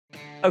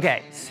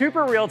Okay,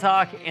 super real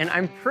talk, and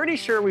I'm pretty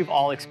sure we've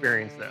all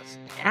experienced this.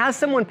 As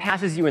someone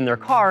passes you in their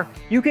car,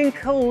 you can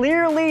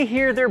clearly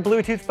hear their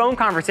Bluetooth phone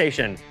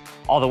conversation,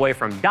 all the way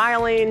from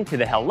dialing to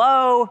the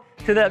hello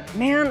to the,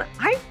 man,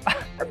 I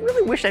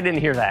really wish I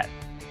didn't hear that.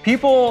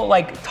 People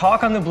like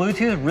talk on the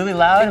Bluetooth really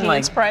loud and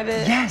like, it's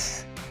private.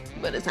 Yes.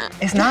 But it's not.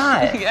 It's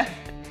not. Yeah.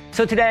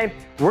 So today,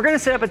 we're gonna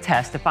set up a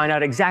test to find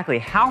out exactly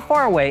how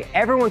far away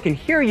everyone can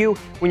hear you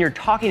when you're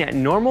talking at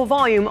normal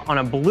volume on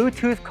a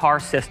Bluetooth car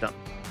system.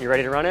 You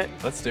ready to run it?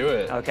 Let's do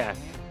it. Okay.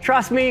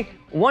 Trust me,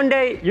 one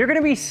day you're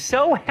gonna be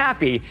so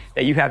happy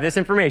that you have this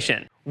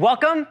information.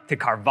 Welcome to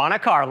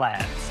Carvana Car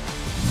Labs.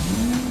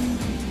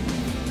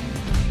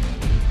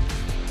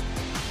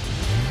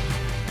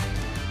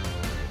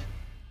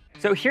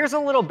 So here's a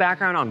little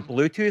background on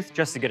Bluetooth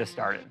just to get us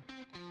started.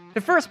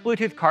 The first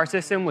Bluetooth car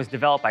system was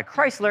developed by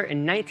Chrysler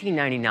in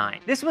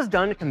 1999. This was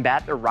done to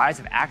combat the rise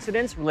of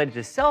accidents related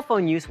to cell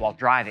phone use while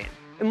driving.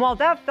 And while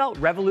that felt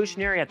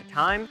revolutionary at the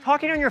time,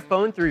 talking on your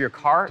phone through your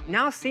car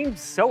now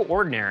seems so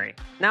ordinary.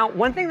 Now,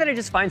 one thing that I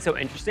just find so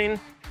interesting,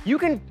 you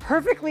can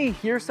perfectly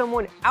hear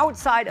someone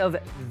outside of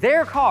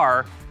their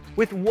car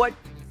with what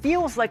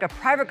feels like a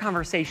private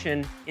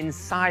conversation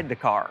inside the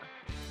car.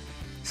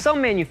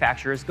 Some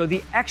manufacturers go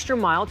the extra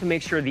mile to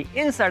make sure the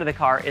inside of the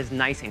car is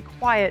nice and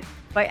quiet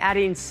by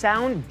adding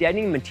sound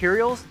deadening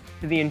materials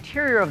to the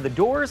interior of the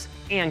doors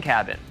and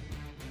cabin.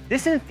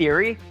 This, in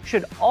theory,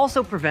 should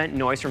also prevent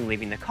noise from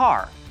leaving the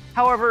car.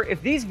 However,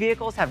 if these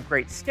vehicles have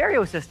great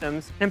stereo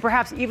systems, then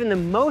perhaps even the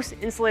most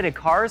insulated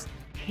cars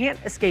can't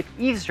escape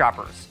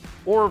eavesdroppers,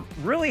 or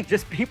really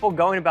just people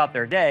going about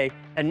their day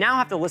and now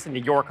have to listen to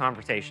your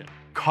conversation.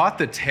 Caught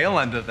the tail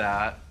end of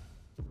that.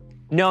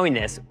 Knowing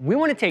this, we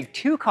want to take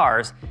two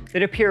cars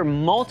that appear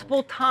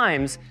multiple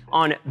times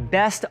on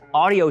best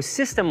audio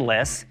system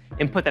lists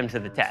and put them to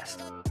the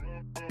test.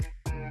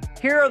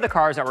 Here are the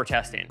cars that we're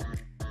testing.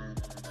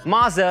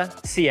 Mazda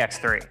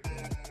CX-3,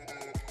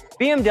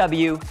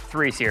 BMW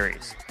 3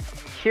 Series.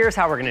 Here's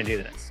how we're gonna do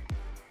this.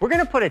 We're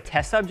gonna put a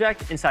test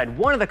subject inside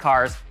one of the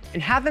cars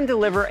and have them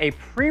deliver a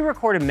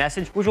pre-recorded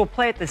message which will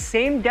play at the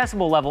same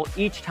decibel level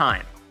each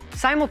time.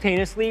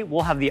 Simultaneously,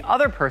 we'll have the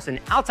other person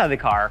outside the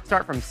car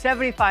start from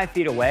 75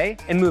 feet away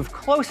and move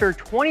closer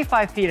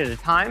 25 feet at a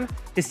time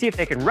to see if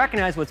they can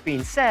recognize what's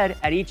being said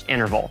at each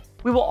interval.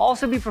 We will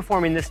also be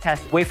performing this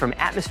test away from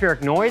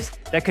atmospheric noise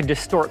that could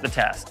distort the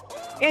test.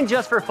 And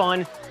just for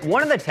fun,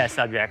 one of the test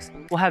subjects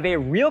will have a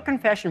real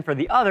confession for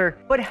the other,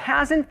 but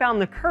hasn't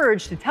found the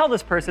courage to tell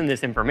this person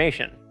this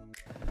information.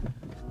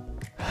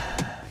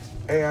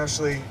 Hey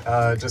Ashley,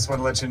 just want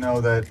to let you know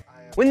that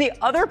when the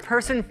other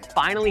person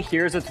finally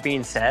hears what's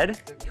being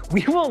said,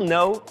 we will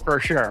know for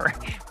sure,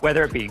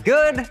 whether it be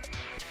good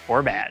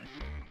or bad.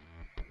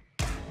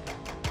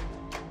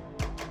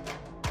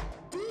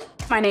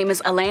 My name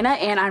is Elena,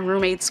 and I'm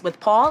roommates with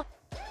Paul.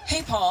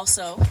 Hey, Paul,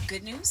 so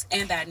good news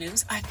and bad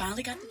news. I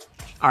finally got the...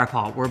 All right,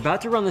 Paul, we're about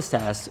to run this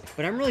test,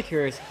 but I'm really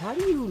curious, how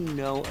do you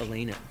know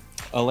Elena?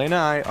 Elena and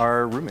I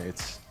are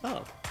roommates.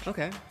 Oh,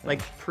 okay.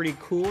 Like pretty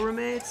cool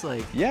roommates?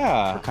 Like,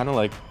 Yeah, kind of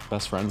like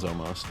best friends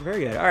almost.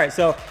 very good. All right,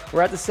 so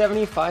we're at the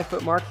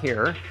 75-foot mark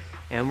here,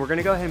 and we're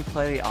gonna go ahead and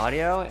play the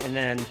audio, and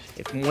then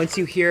if once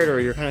you hear it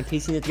or you're kind of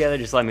piecing it together,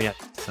 just let me know.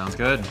 Sounds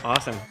good.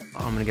 Awesome.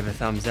 I'm gonna give it a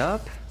thumbs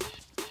up.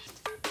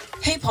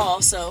 Hey,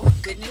 Paul, so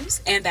good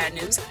news and bad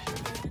news.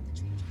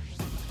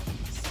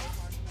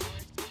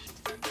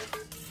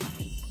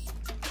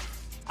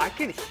 I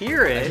could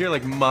hear it. I hear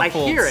like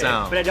muffled I hear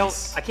sounds. it,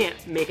 but I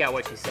can't make out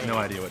what she's saying. No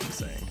idea what you're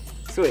saying.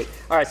 Sweet.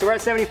 All right, so we're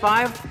at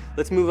 75.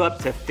 Let's move up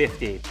to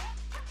 50.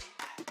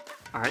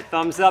 All right,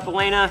 thumbs up,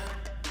 Elena.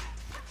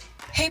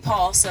 Hey,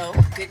 Paul, so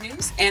good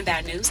news and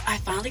bad news. I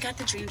finally got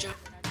the dream job.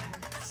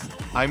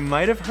 I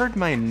might have heard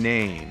my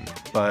name,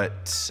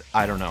 but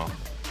I don't know.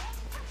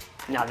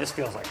 Now this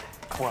feels like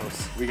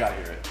close. We gotta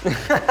hear it.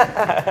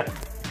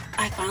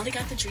 I finally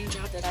got the dream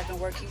job that I've been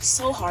working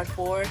so hard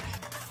for.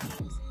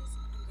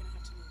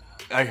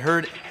 I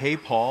heard "Hey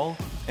Paul,"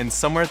 and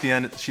somewhere at the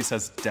end she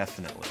says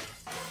 "definitely."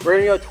 We're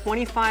gonna go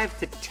 25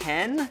 to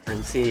 10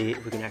 and see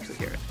if we can actually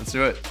hear it. Let's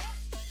do it.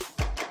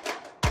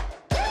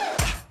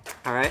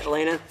 All right,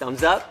 Elena,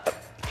 thumbs up.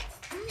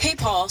 Hey,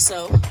 Paul,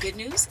 so good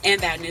news and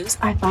bad news.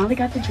 I finally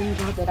got the dream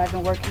job that I've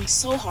been working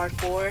so hard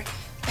for.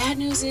 Bad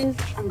news is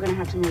I'm gonna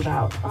have to move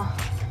out. Oh,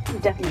 I'm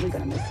definitely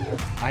gonna miss you.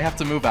 I have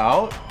to move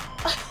out?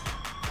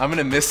 I'm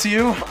gonna miss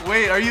you?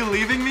 Wait, are you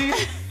leaving me?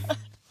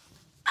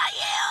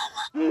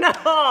 No.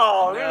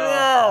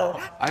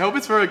 I hope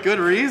it's for a good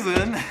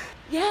reason.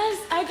 Yes,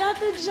 I got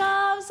the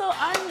job, so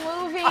I'm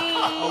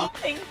moving.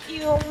 Thank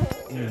you.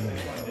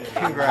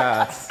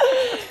 Congrats.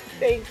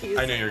 Thank you.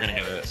 I knew you were gonna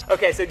get it.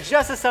 Okay, so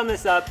just to sum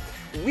this up,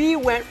 we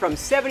went from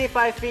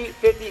 75 feet,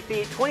 50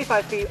 feet,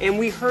 25 feet, and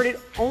we heard it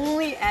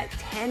only at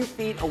 10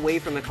 feet away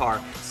from the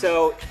car.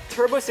 So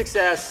turbo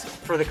success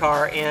for the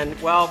car, and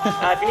well,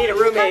 if you need a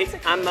roommate,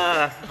 I'm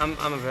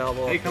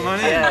available. Hey, come on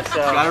in. Yeah, so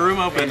got a room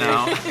open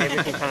now. Maybe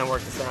we can kind of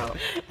work this out.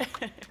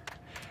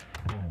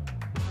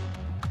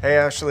 Hey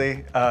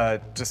Ashley,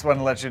 just want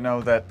to let you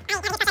know that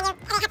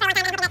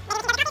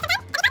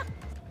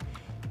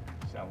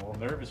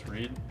nervous,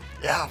 Reed.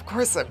 Yeah, of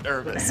course I'm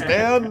nervous,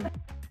 man.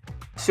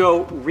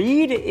 So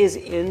Reed is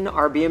in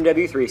our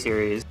BMW 3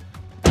 Series.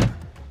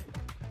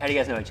 How do you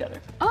guys know each other?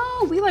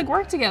 Oh, we like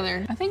work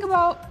together. I think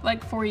about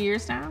like 4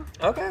 years now.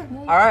 Okay.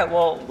 All right,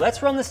 well,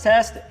 let's run this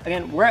test.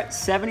 Again, we're at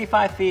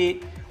 75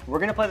 feet. We're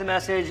gonna play the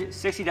message,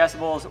 60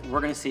 decibels.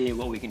 We're gonna see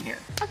what we can hear.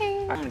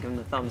 Okay. I'm gonna give him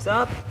the thumbs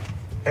up.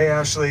 Hey,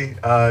 Ashley,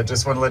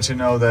 just want to let you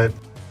know that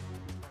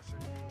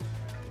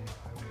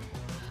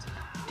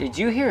Did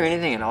you hear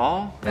anything at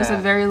all? There's a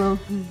very low.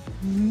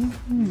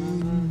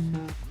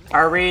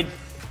 All right, Reed,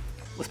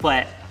 let's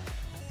play it.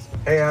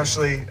 Hey,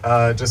 Ashley,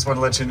 just want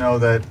to let you know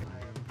that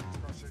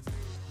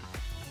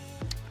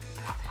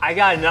I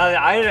got another,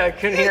 I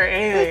couldn't hear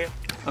anything.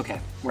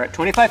 Okay, we're at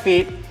 25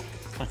 feet.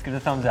 Let's give the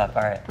thumbs up,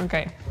 all right.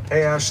 Okay.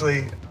 Hey,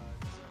 Ashley.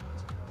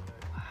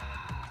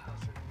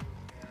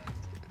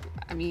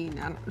 I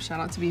mean, shout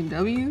out to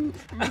BMW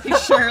for making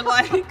sure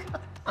like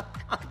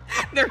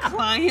their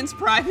clients'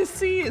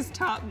 privacy is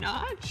top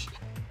notch.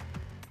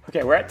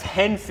 Okay, we're at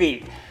 10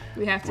 feet.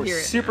 We have to We're hear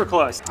it. super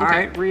close. All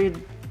right,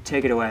 Reed,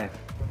 take it away.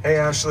 Hey,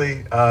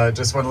 Ashley,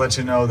 just want to let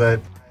you know that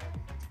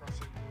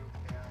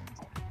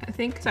I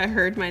think I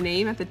heard my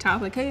name at the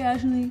top, like, hey,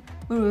 Ashley.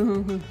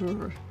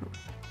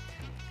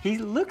 He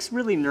looks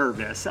really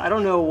nervous. I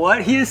don't know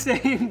what he is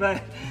saying,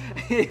 but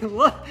he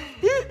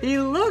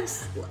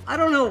looks, I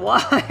don't know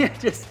why,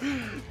 just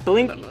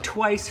blink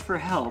twice for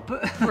help.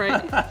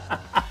 Right.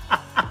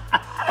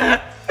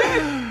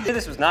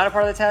 This was not a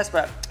part of the test,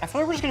 but I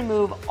feel like we're just gonna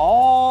move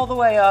all the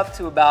way up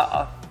to about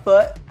a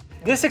foot.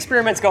 This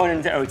experiment's going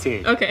into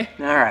OT. Okay.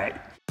 All right.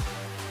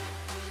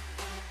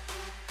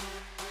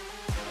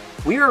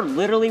 We are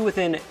literally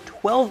within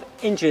 12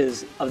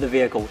 inches of the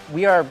vehicle.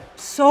 We are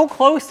so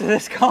close to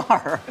this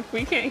car. If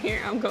we can't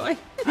hear, I'm going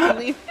to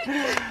leave.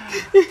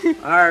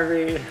 All right,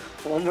 Reed,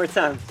 one more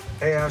time.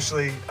 Hey,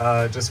 Ashley,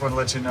 just want to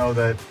let you know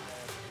that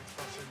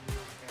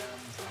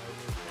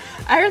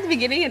I heard the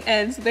beginning and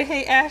ends, the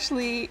hey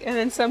Ashley, and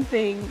then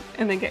something,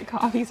 and then get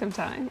coffee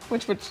sometime.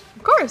 Which, of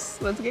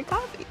course, let's get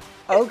coffee.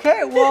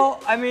 Okay,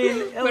 well, I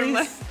mean, at What am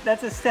least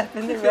that's a step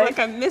in the I feel right like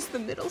I missed the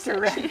middle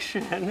section.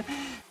 direction.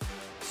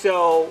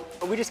 So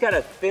we just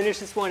gotta finish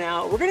this one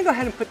out. We're gonna go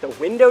ahead and put the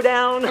window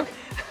down. Okay.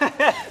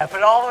 Put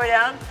it all the way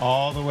down?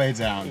 All the way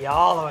down. Yeah,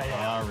 all the way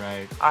down. All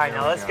right. All right,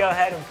 now let's go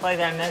ahead and play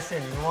that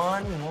message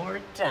one more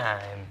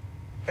time.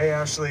 Hey,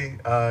 Ashley,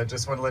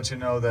 just want to let you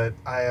know that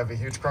I have a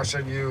huge crush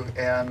on you,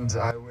 and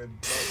I would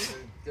love to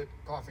get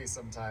coffee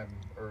sometime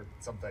or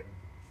something.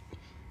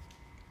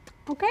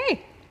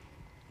 Okay.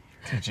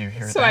 Did you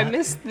hear So that?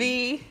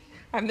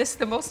 I missed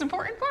the most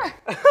important part.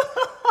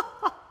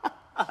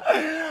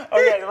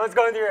 Okay, what's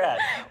going through your head?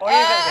 What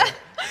are you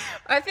thinking?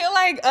 I feel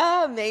like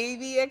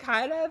maybe I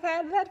kind of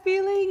had that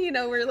feeling, you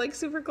know, we're like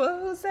super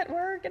close at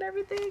work and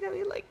everything. I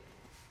mean, like,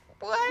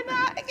 why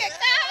not get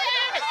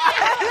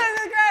This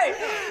is great.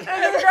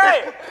 This is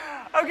great.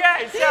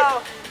 Okay,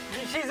 so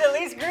she's at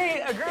least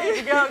agreed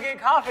to go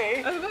get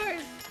coffee. Of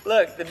course.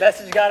 Look, the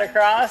message got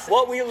across.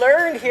 What we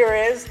learned here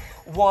is,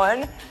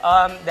 one,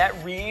 that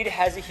Reed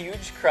has a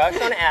huge crush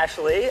on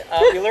Ashley.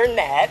 We learned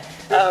that.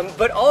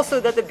 But also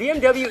that the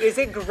BMW is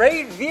a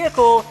great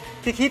vehicle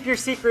to keep your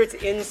secrets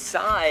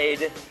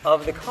inside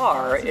of the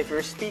car if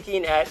you're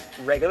speaking at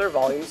regular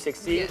volume,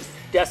 60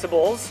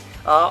 decibels,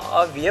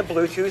 via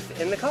Bluetooth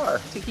in the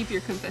car. To keep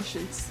your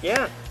confessions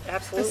Yeah,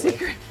 absolutely. a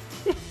secret.